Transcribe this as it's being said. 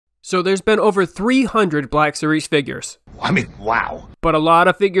So there's been over 300 Black Series figures. I mean, wow. But a lot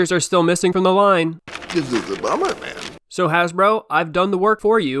of figures are still missing from the line. This is a bummer, man. So Hasbro, I've done the work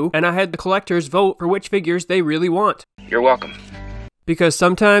for you, and I had the collectors vote for which figures they really want. You're welcome. Because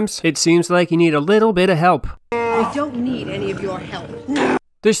sometimes it seems like you need a little bit of help. I don't need any of your help.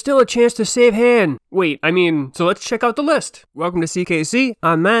 There's still a chance to save Han. Wait, so let's check out the list. Welcome to CKC,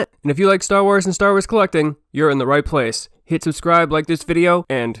 I'm Matt, and if you like Star Wars and Star Wars collecting, you're in the right place. Hit subscribe, like this video,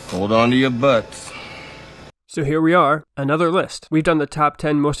 and hold on to your butts. So here we are, another list. We've done the top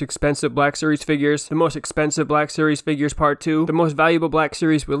 10 most expensive Black Series figures, the most expensive Black Series figures part 2, the most valuable Black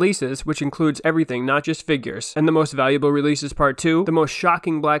Series releases, which includes everything, not just figures, and the most valuable releases part 2, the most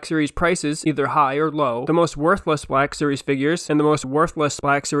shocking Black Series prices, either high or low, the most worthless Black Series figures, and the most worthless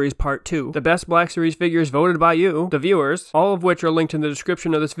Black Series part 2, the best Black Series figures voted by you, the viewers, all of which are linked in the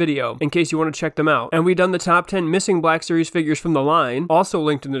description of this video, in case you want to check them out. And we've done the top 10 missing Black Series figures from the line, also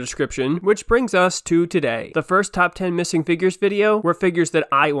linked in the description, which brings us to today. The first top 10 missing figures video were figures that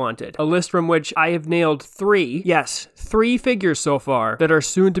I wanted. A list from which I have nailed 3 figures so far that are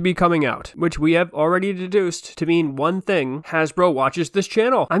soon to be coming out, which we have already deduced to mean one thing: Hasbro watches this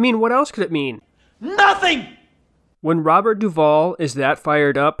channel. I mean, what else could it mean? Nothing! When Robert Duvall is that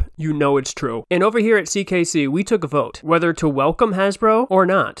fired up, you know it's true. And over here at CKC, we took a vote, whether to welcome Hasbro or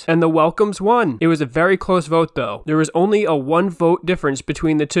not. And the welcomes won. It was a very close vote though. There was only a 1 vote difference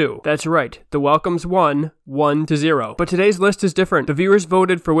between the two. That's right, the welcomes won 1-0. But today's list is different. The viewers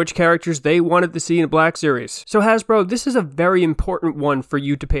voted for which characters they wanted to see in Black Series. So Hasbro, this is a very important one for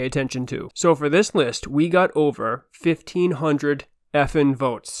you to pay attention to. So for this list, we got over 1,500 effing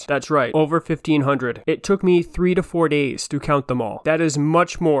votes. That's right, over 1,500. It took me 3 to 4 days to count them all. That is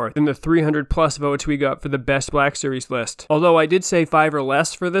much more than the 300 plus votes we got for the best Black Series list. Although I did say 5 or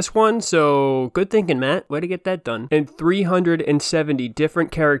less for this one, so good thinking, Matt. Way to get that done. And 370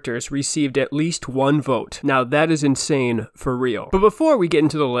 different characters received at least 1 vote. Now that is insane for real. But before we get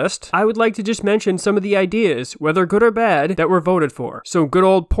into the list, I would like to just mention some of the ideas, whether good or bad, that were voted for. So good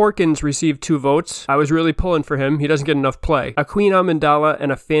old Porkins received 2 votes. I was really pulling for him. He doesn't get enough play. A Queen Amidala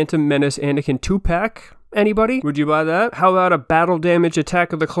and a Phantom Menace Anakin 2-pack. Anybody? Would you buy that? How about a Battle Damage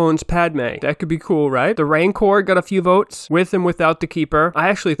Attack of the Clones Padme? That could be cool, right? The Rancor got a few votes, with and without the Keeper. I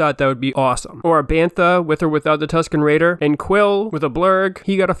actually thought that would be awesome. Or a Bantha, with or without the Tusken Raider. And Quill, with a Blurg.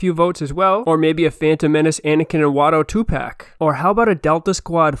 He got a few votes as well. Or maybe a Phantom Menace Anakin and Watto 2-pack. Or how about a Delta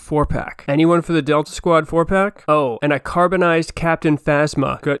Squad 4-pack? Anyone for the Delta Squad 4-pack? Oh, and a Carbonized Captain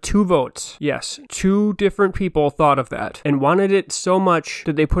Phasma got 2 votes. Yes, 2 different people thought of that, and wanted it so much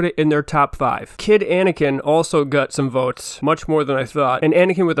that they put it in their top 5. Kid Anakin also got some votes, much more than I thought, and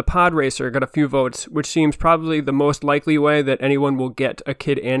Anakin with a pod racer got a few votes, which seems probably the most likely way that anyone will get a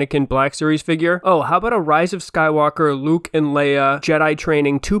Kid Anakin Black Series figure. Oh, how about a Rise of Skywalker, Luke and Leia Jedi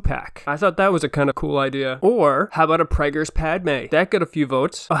Training 2-pack? I thought that was a kind of cool idea. Or how about a Prager's Padme? That got a few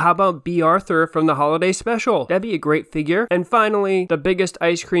votes. Or how about B. Arthur from the Holiday Special? That'd be a great figure. And finally, the biggest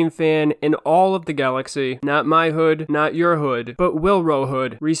ice cream fan in all of the galaxy, not my hood, not your hood, but Wilro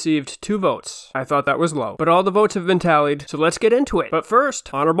Hood, received 2 votes. I thought that was low. But all the votes have been tallied, so let's get into it. But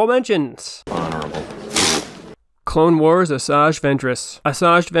first, honorable mentions. Honorable. Clone Wars Asajj Ventress.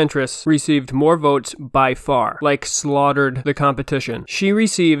 Asajj Ventress received more votes by far, like slaughtered the competition. She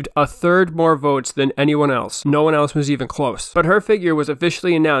received 1/3 more votes than anyone else. No one else was even close. But her figure was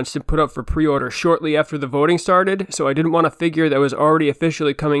officially announced and put up for pre-order shortly after the voting started, so I didn't want a figure that was already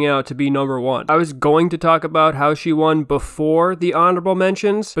officially coming out to be number 1. I was going to talk about how she won before the honorable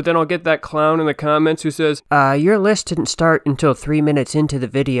mentions, but then I'll get that clown in the comments who says, your list didn't start until 3 minutes into the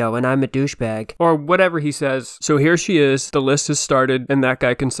video and I'm a douchebag. Or whatever he says. So here she is, the list has started, and that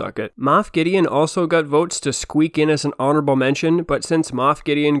guy can suck it. Moff Gideon also got votes to squeak in as an honorable mention, but since Moff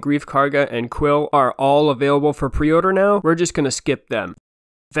Gideon, Grief Karga, and Quill are all available for pre-order now, we're just gonna skip them.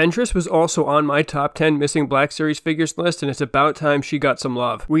 Ventress was also on my top 10 missing Black Series figures list, and it's about time she got some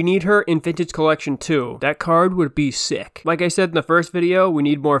love. We need her in Vintage Collection too. That card would be sick. Like I said in the first video, we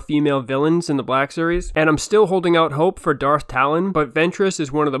need more female villains in the Black Series, and I'm still holding out hope for Darth Talon, but Ventress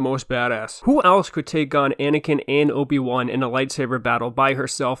is one of the most badass. Who else could take on Anakin and Obi-Wan in a lightsaber battle by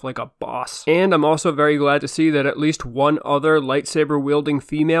herself like a boss? And I'm also very glad to see that at least one other lightsaber-wielding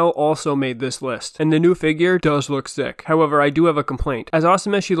female also made this list, and the new figure does look sick. However, I do have a complaint. As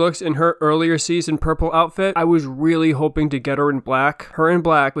awesome as as she looks in her earlier season purple outfit, I was really hoping to get her in black. Her in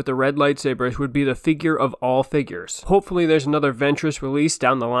black with the red lightsabers would be the figure of all figures. Hopefully there's another Ventress release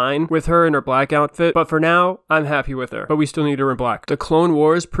down the line with her in her black outfit, but for now, I'm happy with her. But we still need her in black. The Clone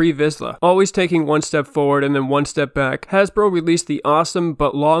Wars pre-Vizsla. Always taking one step forward and then one step back, Hasbro released the awesome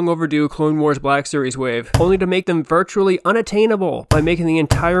but long overdue Clone Wars Black Series wave, only to make them virtually unattainable by making the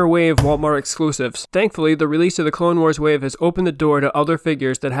entire wave Walmart exclusives. Thankfully, the release of the Clone Wars wave has opened the door to other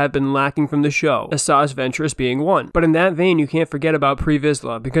figures that have been lacking from the show, Asajj Ventress being one. But in that vein, you can't forget about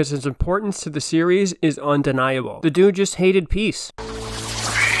pre-Vizsla, because his importance to the series is undeniable. The dude just hated peace.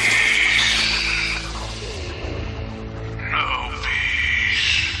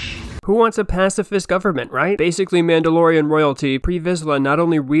 Who wants a pacifist government, right? Basically Mandalorian royalty, pre-Vizsla not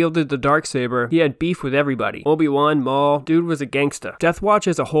only wielded the Darksaber, he had beef with everybody. Obi-Wan, Maul, dude was a gangsta. Death Watch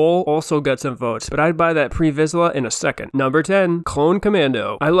as a whole also got some votes, but I'd buy that pre-Vizsla in a second. Number 10, Clone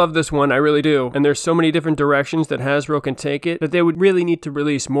Commando. I love this one, I really do, and there's so many different directions that Hasbro can take it that they would really need to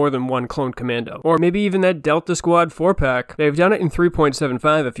release more than one Clone Commando. Or maybe even that Delta Squad 4-pack. They've done it in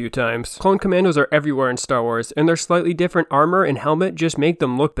 3.75 a few times. Clone Commandos are everywhere in Star Wars, and their slightly different armor and helmet just make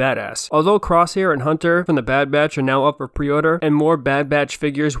them look badass. Although Crosshair and Hunter from the Bad Batch are now up for pre-order, and more Bad Batch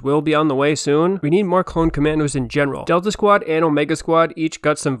figures will be on the way soon, we need more Clone Commandos in general. Delta Squad and Omega Squad each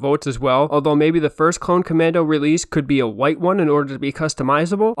got some votes as well, although maybe the first Clone Commando release could be a white one in order to be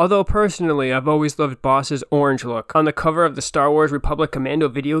customizable, although personally I've always loved Boss's orange look. On the cover of the Star Wars Republic Commando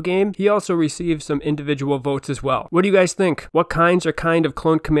video game, he also received some individual votes as well. What do you guys think? What kinds or kind of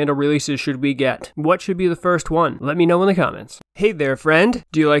Clone Commando releases should we get? What should be the first one? Let me know in the comments. Hey there, friend.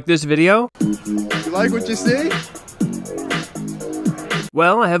 Do you like this video? You like what you see?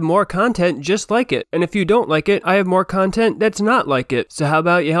 Well, I have more content just like it. And if you don't like it, I have more content that's not like it. So how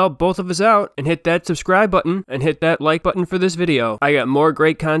about you help both of us out and hit that subscribe button and hit that like button for this video. I got more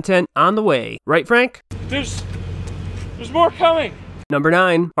great content on the way. Right, Frank? There's more coming. Number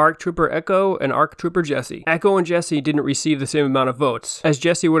 9, ARC Trooper Echo and ARC Trooper Jesse. Echo and Jesse didn't receive the same amount of votes, as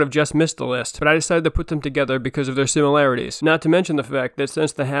Jesse would have just missed the list, but I decided to put them together because of their similarities. Not to mention the fact that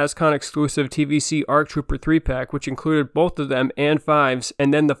since the HasCon exclusive TVC ARC Trooper 3-pack, which included both of them and 5s,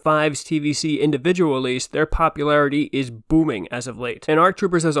 and then the 5s TVC individual release, their popularity is booming as of late. And ARC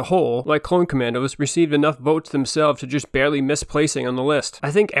Troopers as a whole, like Clone Commandos, received enough votes themselves to just barely miss placing on the list.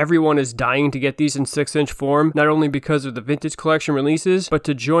 I think everyone is dying to get these in 6-inch form, not only because of the Vintage Collection release, but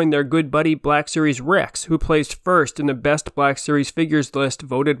to join their good buddy Black Series Rex, who placed first in the best Black Series figures list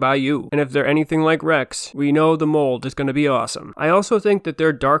voted by you. And if they're anything like Rex, we know the mold is going to be awesome. I also think that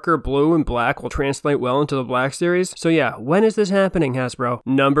their darker blue and black will translate well into the Black Series. So yeah, when is this happening, Hasbro?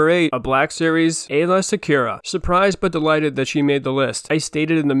 Number 8, a Black Series Aayla Secura. Surprised but delighted that she made the list. I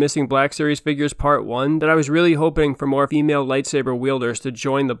stated in the Missing Black Series Figures Part 1 that I was really hoping for more female lightsaber wielders to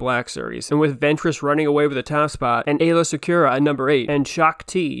join the Black Series. And with Ventress running away with the top spot and Aayla Secura at number 8, and Shock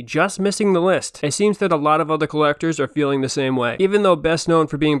T just missing the list, it seems that a lot of other collectors are feeling the same way. Even though best known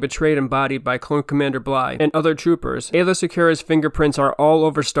for being betrayed and bodied by Clone Commander Bly and other troopers, Aayla Secura's fingerprints are all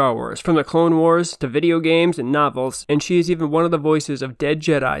over Star Wars, from the Clone Wars to video games and novels, and she is even one of the voices of dead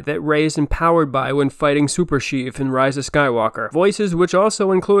Jedi that Rey is empowered by when fighting Super Sheev in Rise of Skywalker. Voices which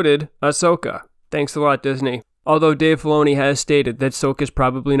also included Ahsoka. Thanks a lot, Disney. Although Dave Filoni has stated that Ahsoka's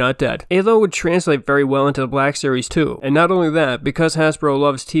probably not dead. Aayla would translate very well into the Black Series too. And not only that, because Hasbro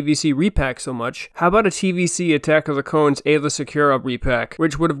loves TVC repack so much, how about a TVC Attack of the Clones Aayla Secura repack,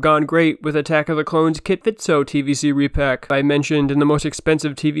 which would have gone great with Attack of the Clones Kit Fitzo TVC repack I mentioned in the most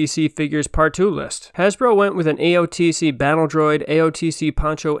expensive TVC figures Part 2 list. Hasbro went with an AOTC Battle Droid, AOTC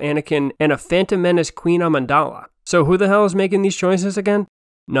Poncho Anakin, and a Phantom Menace Queen Amidala. So who the hell is making these choices again?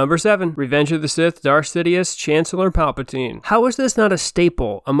 Number 7, Revenge of the Sith, Darth Sidious, Chancellor Palpatine. How is this not a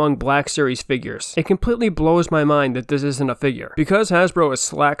staple among Black Series figures? It completely blows my mind that this isn't a figure. Because Hasbro has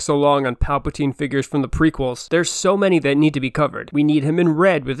slacked so long on Palpatine figures from the prequels, there's so many that need to be covered. We need him in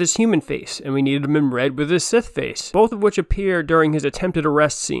red with his human face, and we need him in red with his Sith face, both of which appear during his attempted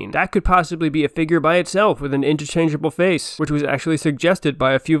arrest scene. That could possibly be a figure by itself with an interchangeable face, which was actually suggested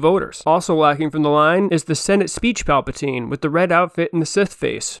by a few voters. Also lacking from the line is the Senate speech Palpatine with the red outfit and the Sith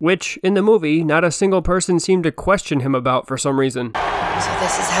face, which, in the movie, not a single person seemed to question him about for some reason. So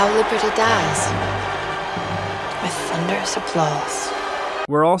this is how liberty dies. With thunderous applause.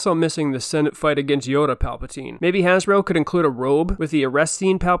 We're also missing the Senate fight against Yoda Palpatine. Maybe Hasbro could include a robe with the arrest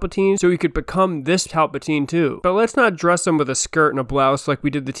scene Palpatine so he could become this Palpatine too. But let's not dress him with a skirt and a blouse like we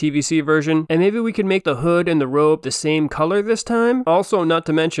did the TVC version, and maybe we could make the hood and the robe the same color this time? Also, not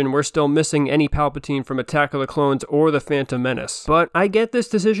to mention, we're still missing any Palpatine from Attack of the Clones or the Phantom Menace. But I get this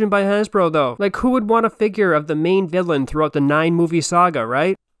decision by Hasbro though. Like, who would want a figure of the main villain throughout the 9-movie saga,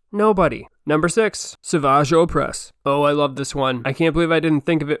 right? Nobody. Number 6, Savage Opress. Oh, I love this one. I can't believe I didn't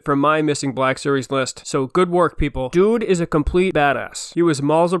think of it for my Missing Black Series list. So good work, people. Dude is a complete badass. He was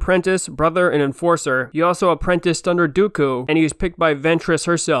Maul's apprentice, brother, and enforcer. He also apprenticed under Dooku, and he was picked by Ventress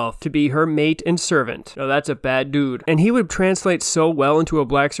herself to be her mate and servant. Now that's a bad dude. And he would translate so well into a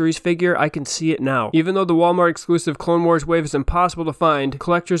Black Series figure, I can see it now. Even though the Walmart exclusive Clone Wars wave is impossible to find,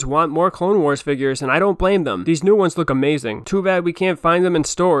 collectors want more Clone Wars figures, and I don't blame them. These new ones look amazing. Too bad we can't find them in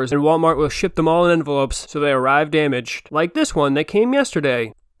stores, and Walmart will ship them all in envelopes so they arrive damaged. Like this one that came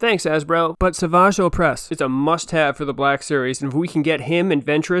yesterday. Thanks, Hasbro. But Savage Opress is a must-have for the Black Series, and if we can get him and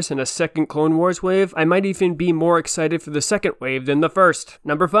Ventress in a second Clone Wars wave, I might even be more excited for the second wave than the first.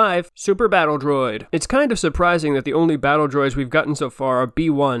 Number 5, Super Battle Droid. It's kind of surprising that the only battle droids we've gotten so far are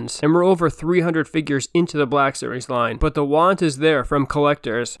B1s, and we're over 300 figures into the Black Series line, but the want is there from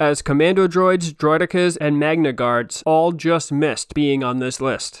collectors, as Commando Droids, Droidekas, and Magna Guards all just missed being on this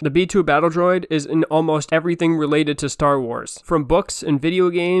list. The B2 Battle Droid is in almost everything related to Star Wars, from books and video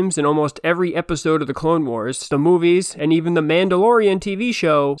games in almost every episode of the Clone Wars, the movies, and even the Mandalorian TV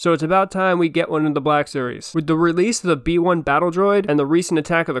show, so it's about time we get one in the Black Series. With the release of the B1 Battle Droid and the recent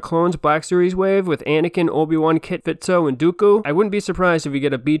Attack of the Clones Black Series wave with Anakin, Obi-Wan, Kit Fisto, and Dooku, I wouldn't be surprised if we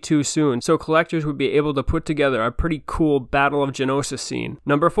get a B2 soon, so collectors would be able to put together a pretty cool Battle of Geonosis scene.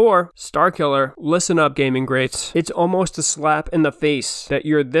 Number 4, Starkiller. Listen up, gaming greats. It's almost a slap in the face that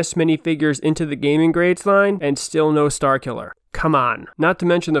you're this many figures into the gaming greats line and still no Starkiller. Come on. Not to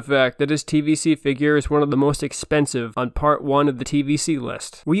mention the fact that his TVC figure is one of the most expensive on part 1 of the TVC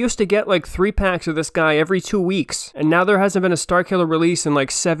list. We used to get like 3 packs of this guy every 2 weeks, and now there hasn't been a Starkiller release in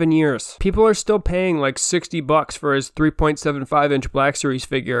like 7 years. People are still paying like $60 for his 3.75-inch Black Series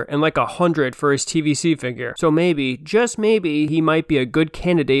figure and like $100 for his TVC figure. So maybe, just maybe, he might be a good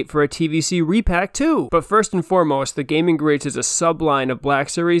candidate for a TVC repack too. But first and foremost, the Gaming Greats is a subline of Black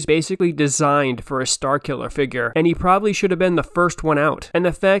Series basically designed for a Starkiller figure, and he probably should have been the first one out. And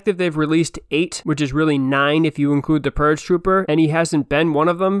the fact that they've released 8, which is really 9 if you include the Purge Trooper, and he hasn't been one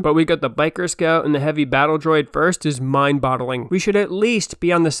of them, but we got the Biker Scout and the Heavy Battle Droid first is mind-boggling. We should at least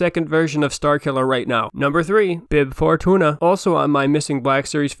be on the second version of Starkiller right now. Number 3, Bib Fortuna. Also on my Missing Black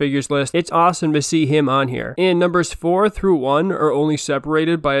Series figures list, it's awesome to see him on here. And numbers 4 through 1 are only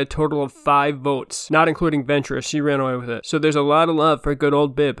separated by a total of 5 votes, not including Ventress. She ran away with it. So there's a lot of love for good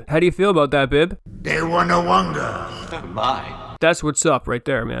old Bib. How do you feel about that, Bib? They wanna wonder. Bye. That's what's up right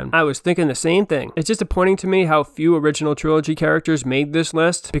there, man. I was thinking the same thing. It's disappointing to me how few original trilogy characters made this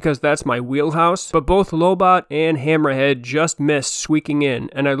list, because that's my wheelhouse, but both Lobot and Hammerhead just missed squeaking in,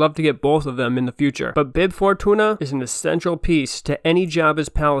 and I'd love to get both of them in the future. But Bib Fortuna is an essential piece to any Jabba's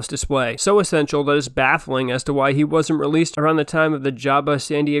Palace display. So essential that it's baffling as to why he wasn't released around the time of the Jabba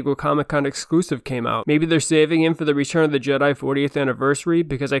San Diego Comic-Con exclusive came out. Maybe they're saving him for the Return of the Jedi 40th anniversary,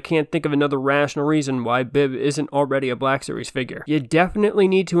 because I can't think of another rational reason why Bib isn't already a Black Series figure. You definitely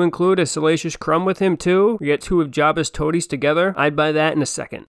need to include a Salacious Crumb with him too. We get 2 of Jabba's toadies together. I'd buy that in a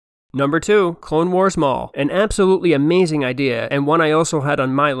second. Number 2, Clone Wars Maul. An absolutely amazing idea, and one I also had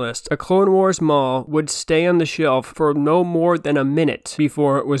on my list. A Clone Wars Maul would stay on the shelf for no more than a minute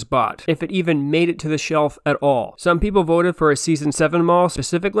before it was bought, if it even made it to the shelf at all. Some people voted for a Season 7 Maul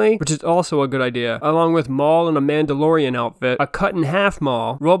specifically, which is also a good idea, along with Maul in a Mandalorian outfit, a cut-in-half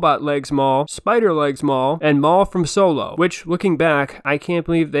Maul, Robot Legs Maul, Spider Legs Maul, and Maul from Solo, which, looking back, I can't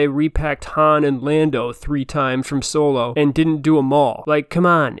believe they repacked Han and Lando 3 times from Solo and didn't do a Maul. Like, come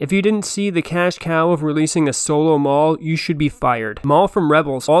on, if you didn't see the cash cow of releasing a Solo Maul, you should be fired. Maul from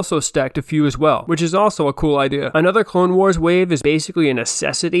Rebels also stacked a few as well, which is also a cool idea. Another Clone Wars wave is basically a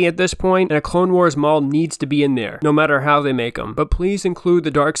necessity at this point, and a Clone Wars Maul needs to be in there, no matter how they make them. But please include the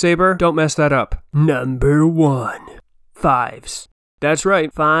Darksaber. Don't mess that up. Number 1, 5s. That's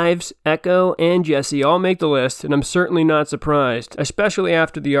right, 5s, Echo, and Jesse all make the list, and I'm certainly not surprised, especially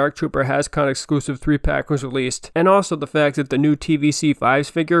after the ARC Trooper HasCon exclusive 3-pack was released, and also the fact that the new TVC 5s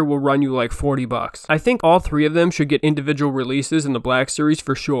figure will run you like $40. I think all 3 of them should get individual releases in the Black Series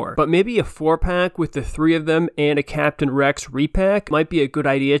for sure, but maybe a 4-pack with the 3 of them and a Captain Rex repack might be a good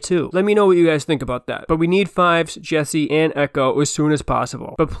idea too. Let me know what you guys think about that. But we need 5s, Jesse, and Echo as soon as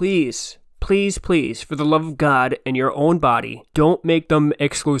possible. But please, for the love of God and your own body, don't make them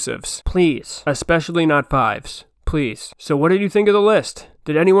exclusives. Please. Especially not 5s. Please. So what did you think of the list?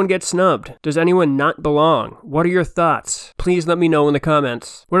 Did anyone get snubbed? Does anyone not belong? What are your thoughts? Please let me know in the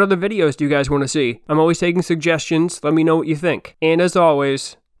comments. What other videos do you guys want to see? I'm always taking suggestions. Let me know what you think. And as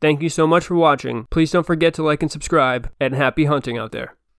always, thank you so much for watching. Please don't forget to like and subscribe, and happy hunting out there.